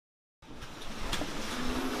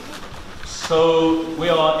So we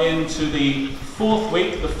are into the fourth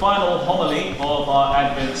week, the final homily of our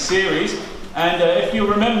Advent series. And if you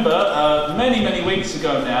remember, many weeks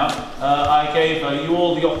ago now, I gave you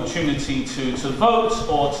all the opportunity to vote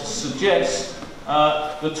or to suggest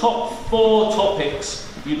the top 4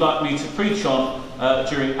 topics you'd like me to preach on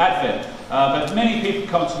during Advent. But many people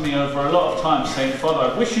come to me over a lot of time saying,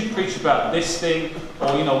 Father, I wish you'd preach about this thing,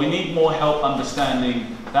 or, you know, we need more help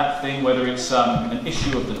understanding that thing, whether it's an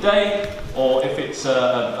issue of the day, or if it's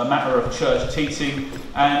a matter of church teaching.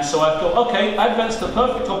 And so I thought, okay, Advent's the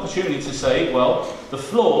perfect opportunity to say, well, the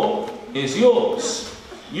floor is yours.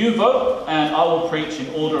 You vote, and I will preach in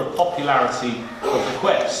order of popularity of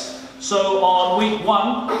request. So on week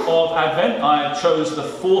 1 of Advent, I chose the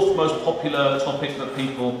 4th most popular topic that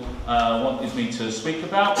people wanted me to speak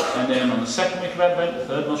about. And then on the 2nd week of Advent,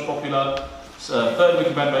 the 3rd most popular. 3rd week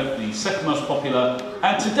of Advent, the 2nd most popular.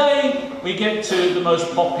 And today, we get to the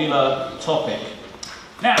most popular topic.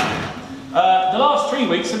 Now, the last 3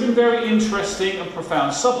 weeks have been very interesting and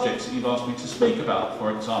profound subjects that you've asked me to speak about.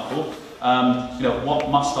 For example, what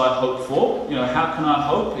must I hope for? How can I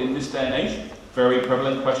hope in this day and age? Very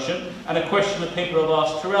prevalent question, and a question that people have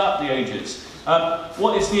asked throughout the ages.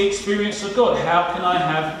 What is the experience of God? How can I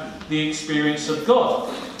have the experience of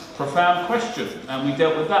God? Profound question, and we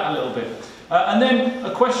dealt with that a little bit. And then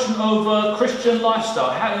a question over Christian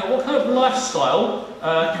lifestyle. What kind of lifestyle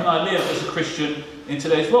can I live as a Christian in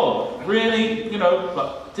today's world? Really,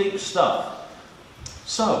 like deep stuff.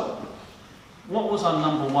 So, what was our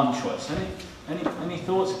number 1 choice? Any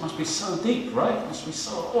thoughts? It must be so deep, right? It must be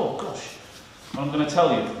so, oh gosh. Well, I'm going to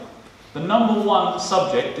tell you. The number 1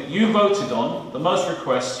 subject that you voted on, the most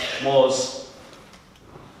requests, was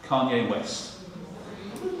Kanye West.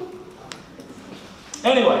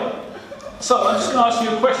 Anyway, so I'm just going to ask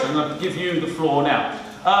you a question. I'm going to give you the floor now.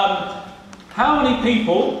 How many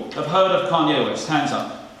people have heard of Kanye West? Hands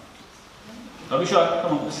up. Don't be shy.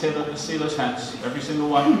 Come on, let's see those hands. Every single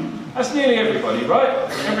one. That's nearly everybody, right?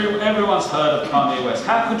 Everyone's heard of Kanye West.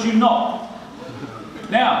 How could you not?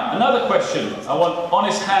 Now, another question. I want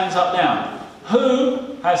honest hands up now.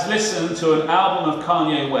 Who has listened to an album of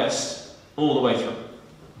Kanye West all the way through?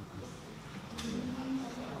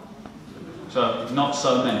 So, not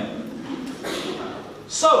so many.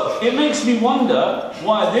 So, it makes me wonder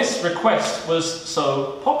why this request was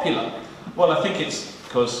so popular. Well, I think it's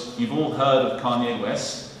because you've all heard of Kanye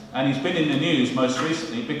West, and he's been in the news most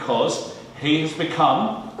recently because he has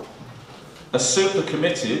become a super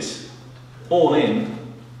committed, all-in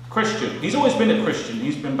Christian. He's always been a Christian,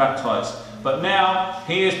 he's been baptized, but now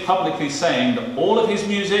he is publicly saying that all of his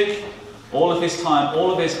music, all of his time,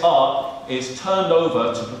 all of his art is turned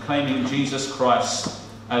over to proclaiming Jesus Christ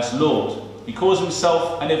as Lord. He calls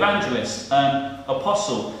himself an evangelist, an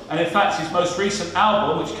apostle, and in fact his most recent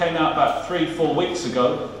album, which came out about 3-4 weeks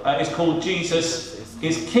ago, is called Jesus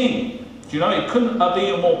is King. Do you know, it couldn't be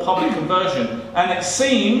a more public conversion, and it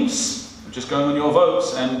seems, just going on your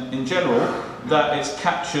votes and in general, that it's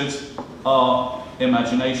captured our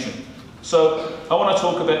imagination. So I want to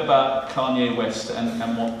talk a bit about Kanye West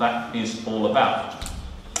and what that is all about.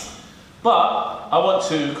 But I want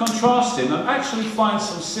to contrast him and actually find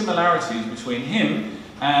some similarities between him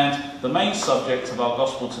and the main subject of our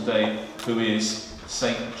gospel today, who is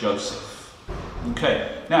Saint Joseph.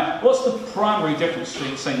 Okay, now what's the primary difference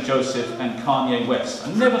between Saint Joseph and Kanye West?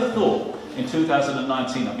 I never thought in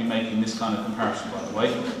 2019 I'd be making this kind of comparison, by the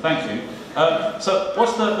way. Thank you. So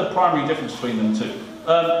what's the primary difference between them two?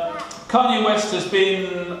 Kanye West has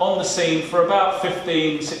been on the scene for about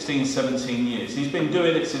 15, 16, 17 years. He's been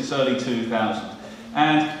doing it since early 2000.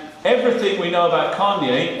 And everything we know about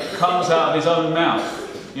Kanye comes out of his own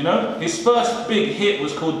mouth. You know, his first big hit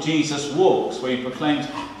was called Jesus Walks, where he proclaimed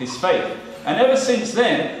his faith. And ever since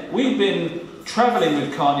then, we've been travelling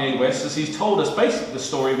with Kanye West as he's told us basically the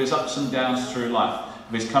story of his ups and downs through life,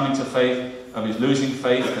 of his coming to faith, of his losing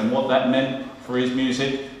faith, and what that meant for his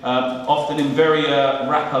music, often in very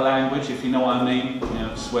rapper language, if you know what I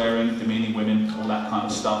mean, swearing, demeaning women, all that kind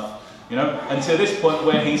of stuff, and to this point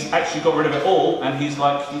where he's actually got rid of it all, and he's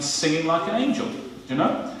singing like an angel,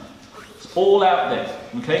 It's all out there,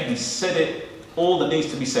 okay? He's said it, all that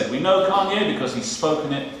needs to be said. We know Kanye because he's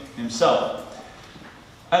spoken it himself.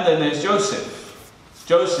 And then there's Joseph.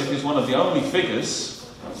 Joseph is one of the only figures,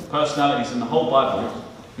 personalities in the whole Bible,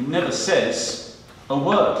 who never says a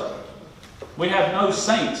word. We have no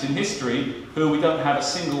saints in history who we don't have a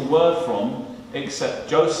single word from except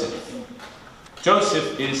Joseph.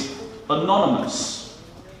 Joseph is anonymous,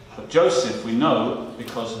 but Joseph we know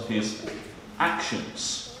because of his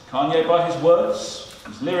actions. Kanye by his words,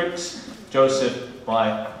 his lyrics, Joseph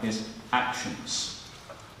by his actions.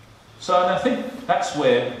 So and I think that's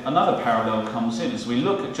where another parallel comes in. As we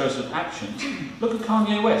look at Joseph's actions, look at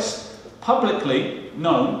Kanye West, publicly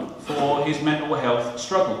known for his mental health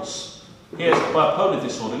struggles. He has bipolar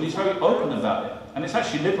disorder and he's very open about it. And it's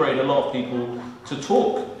actually liberated a lot of people to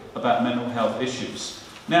talk about mental health issues.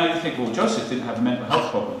 Now you think, well, Joseph didn't have a mental health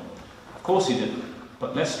problem. Of course he didn't.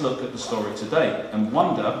 But let's look at the story today and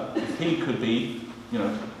wonder if he could be,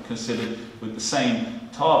 considered with the same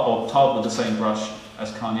tarred with the same brush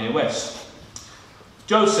as Kanye West.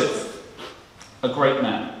 Joseph, a great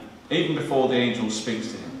man, even before the angel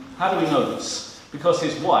speaks to him. How do we know this? Because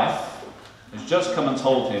his wife has just come and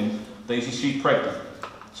told him that she's pregnant.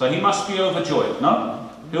 So he must be overjoyed, no?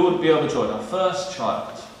 Who would be overjoyed? Our first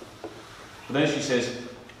child. But then she says,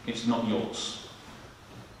 it's not yours.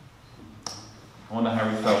 I wonder how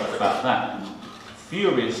he felt about that.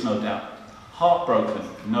 Furious, no doubt. Heartbroken,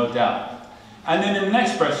 no doubt. And then in the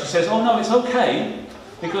next breath she says, oh no, it's okay,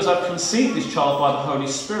 because I've conceived this child by the Holy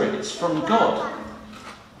Spirit. It's from God.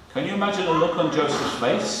 Can you imagine the look on Joseph's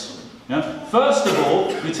face? First of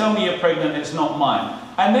all, you tell me you're pregnant, it's not mine.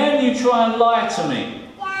 And then you try and lie to me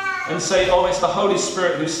and say, oh, it's the Holy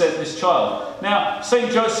Spirit who sent this child. Now,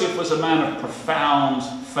 St. Joseph was a man of profound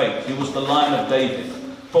faith. He was the Lion of David.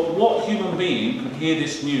 But what human being could hear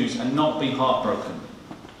this news and not be heartbroken?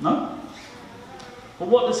 No? But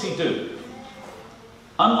what does he do?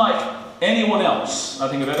 Unlike anyone else I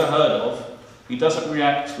think I've ever heard of, he doesn't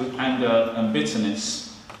react with anger and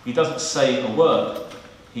bitterness. He doesn't say a word.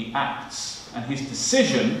 He acts. And his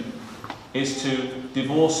decision is to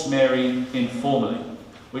divorce Mary informally,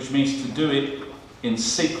 which means to do it in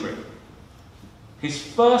secret. His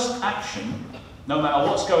first action, no matter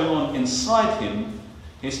what's going on inside him,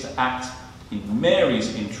 is to act in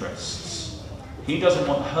Mary's interests. He doesn't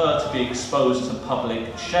want her to be exposed to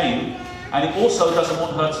public shame, and he also doesn't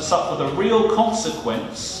want her to suffer the real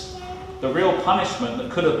consequence, the real punishment that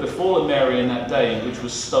could have befallen Mary in that day, which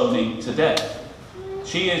was stoning to death.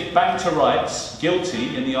 She is banged to rights,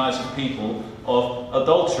 guilty in the eyes of people of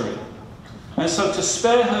adultery. And so to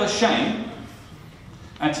spare her shame,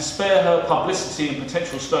 and to spare her publicity and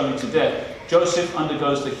potential stoning to death, Joseph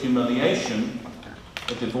undergoes the humiliation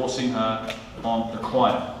of divorcing her on the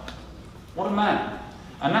quiet. What a man.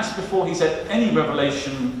 And that's before he's had any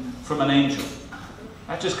revelation from an angel.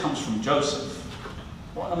 That just comes from Joseph.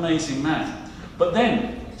 What an amazing man. But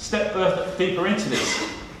then, step deeper into this.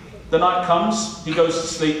 The night comes, he goes to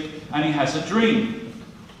sleep, and he has a dream.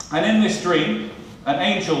 And in this dream, an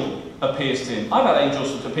angel appears to him. I've had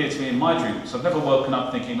angels that appear to me in my dreams. I've never woken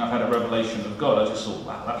up thinking I've had a revelation of God. I just thought,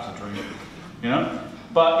 wow, that was a dream.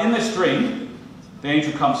 But in this dream, the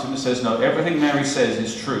angel comes to him and says, no, everything Mary says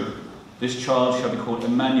is true. This child shall be called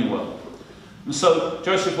Emmanuel. And so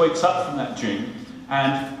Joseph wakes up from that dream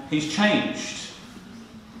and he's changed.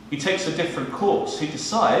 He takes a different course. He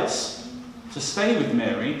decides to stay with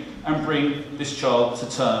Mary and bring this child to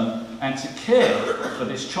term and to care for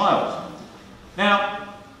this child.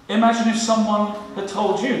 Now, imagine if someone had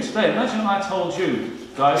told you today, imagine if I told you,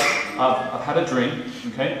 guys, I've had a dream,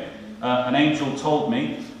 okay? An angel told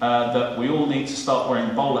me that we all need to start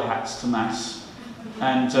wearing bowler hats to Mass.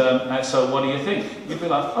 And so what do you think? You'd be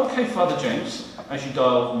like, okay, Father James, as you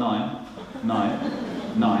dial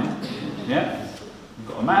 999, yeah? You've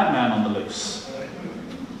got a madman on the loose.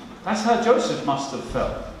 That's how Joseph must have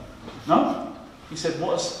felt. No? He said,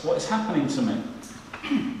 what is happening to me?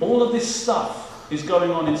 All of this stuff is going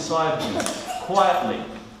on inside me, quietly.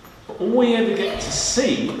 But all we ever get to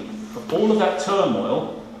see of all of that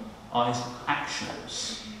turmoil are his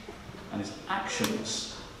actions. And his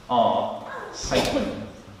actions are sacred.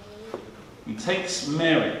 He takes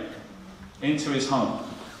Mary into his home.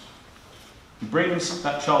 He brings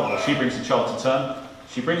that child, well, she brings the child to term.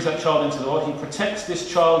 She brings that child into the world. He protects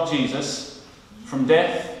this child, Jesus, from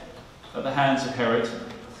death at the hands of Herod.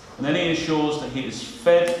 And then he ensures that he is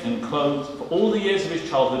fed and clothed for all the years of his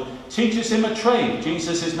childhood, teaches him a trade.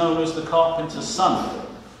 Jesus is known as the carpenter's son.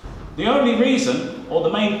 The only reason, or the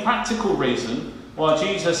main practical reason, why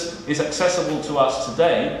Jesus is accessible to us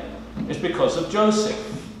today is because of Joseph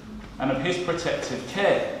and of his protective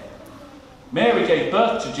care. Mary gave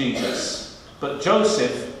birth to Jesus, but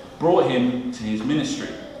Joseph brought him to his ministry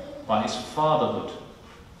by his fatherhood.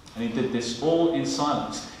 And he did this all in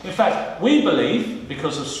silence. In fact, we believe,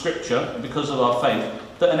 because of Scripture and because of our faith,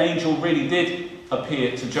 that an angel really did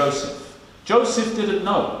appear to Joseph. Joseph didn't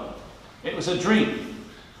know. It was a dream.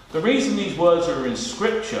 The reason these words are in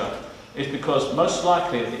Scripture is because most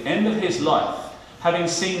likely at the end of his life, having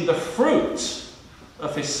seen the fruit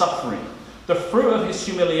of his suffering, the fruit of his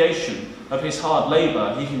humiliation, of his hard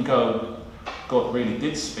labour, he can go, God really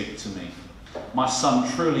did speak to me. My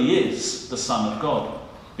son truly is the Son of God,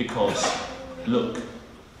 because, look.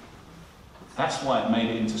 That's why it made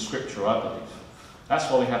it into Scripture, I believe. That's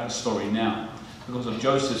why we have the story now. Because of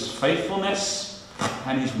Joseph's faithfulness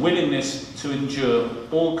and his willingness to endure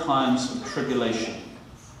all kinds of tribulation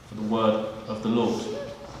for the word of the Lord.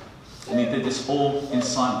 And he did this all in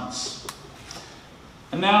silence.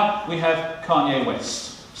 And now we have Kanye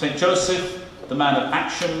West. St. Joseph, the man of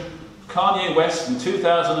action. Kanye West in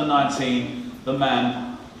 2019, the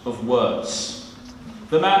man of words.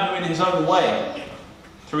 The man who in his own way,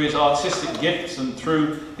 through his artistic gifts and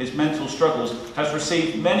through his mental struggles, has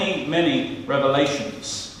received many, many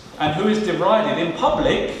revelations, and who is derided in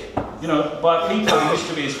public, by people who used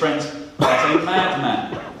to be his friends, as a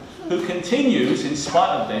madman, who continues, in spite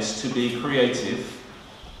of this, to be creative,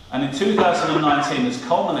 and in 2019 has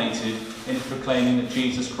culminated in proclaiming that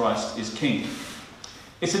Jesus Christ is King.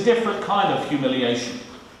 It's a different kind of humiliation.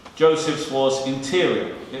 Joseph's was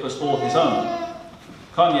interior, it was all his own.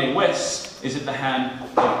 Kanye West is at the hand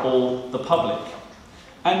of all the public.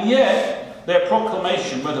 And yet, their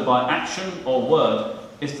proclamation, whether by action or word,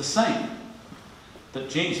 is the same. That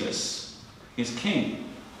Jesus is King.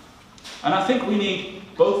 And I think we need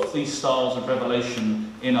both these styles of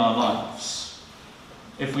revelation in our lives.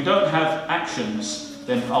 If we don't have actions,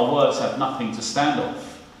 then our words have nothing to stand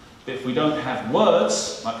off. But if we don't have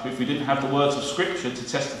words, like if we didn't have the words of Scripture to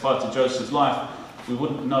testify to Joseph's life, we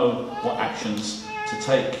wouldn't know what actions to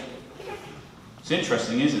take. It's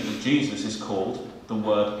interesting, isn't it, that Jesus is called the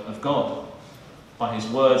Word of God. By his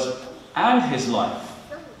words and his life,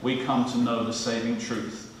 we come to know the saving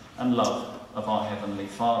truth and love of our Heavenly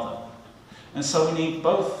Father. And so we need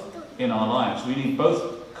both in our lives. We need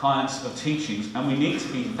both kinds of teachings, and we need to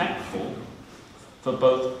be thankful for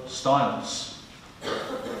both styles.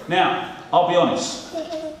 Now, I'll be honest.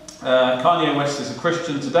 Kanye West is a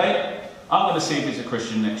Christian today. I'm going to see if he's a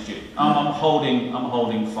Christian next year. I'm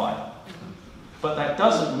holding fire. But that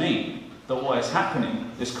doesn't mean that what is happening,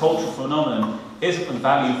 this cultural phenomenon, isn't of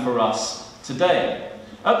value for us today.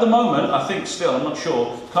 At the moment, I think still, I'm not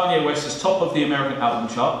sure, Kanye West is top of the American album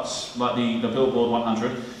charts, like the Billboard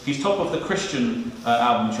 100. He's top of the Christian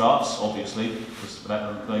album charts, obviously, because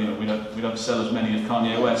we don't sell as many as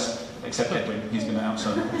Kanye West. Except Edwin, he's going to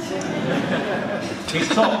outsell him. He's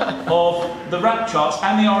top of the rap charts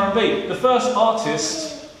and the R&B. The first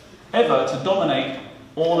artist ever to dominate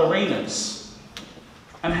all arenas.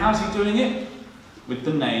 And how's he doing it? With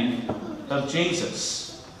the name of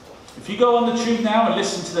Jesus. If you go on the tube now and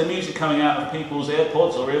listen to the music coming out of people's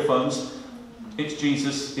AirPods or earphones, it's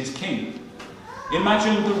Jesus is King.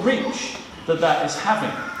 Imagine the reach that is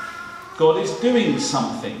having. God is doing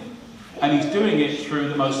something. And he's doing it through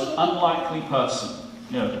the most unlikely person,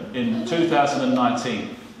 in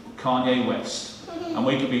 2019, Kanye West. And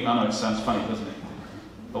we can be, I know it sounds funny, doesn't it?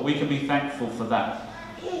 But we can be thankful for that.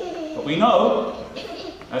 But we know,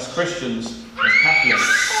 as Christians, as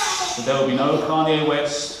Catholics, that there will be no Kanye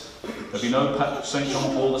West, there'll be no St.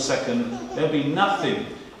 John Paul II, there'll be nothing.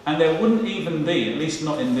 And there wouldn't even be, at least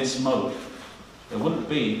not in this mode, there wouldn't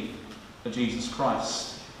be a Jesus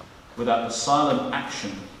Christ without the silent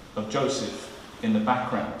action of Joseph in the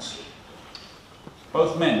background.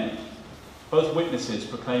 Both men, both witnesses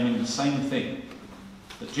proclaiming the same thing,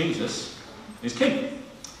 that Jesus is King.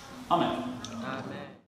 Amen.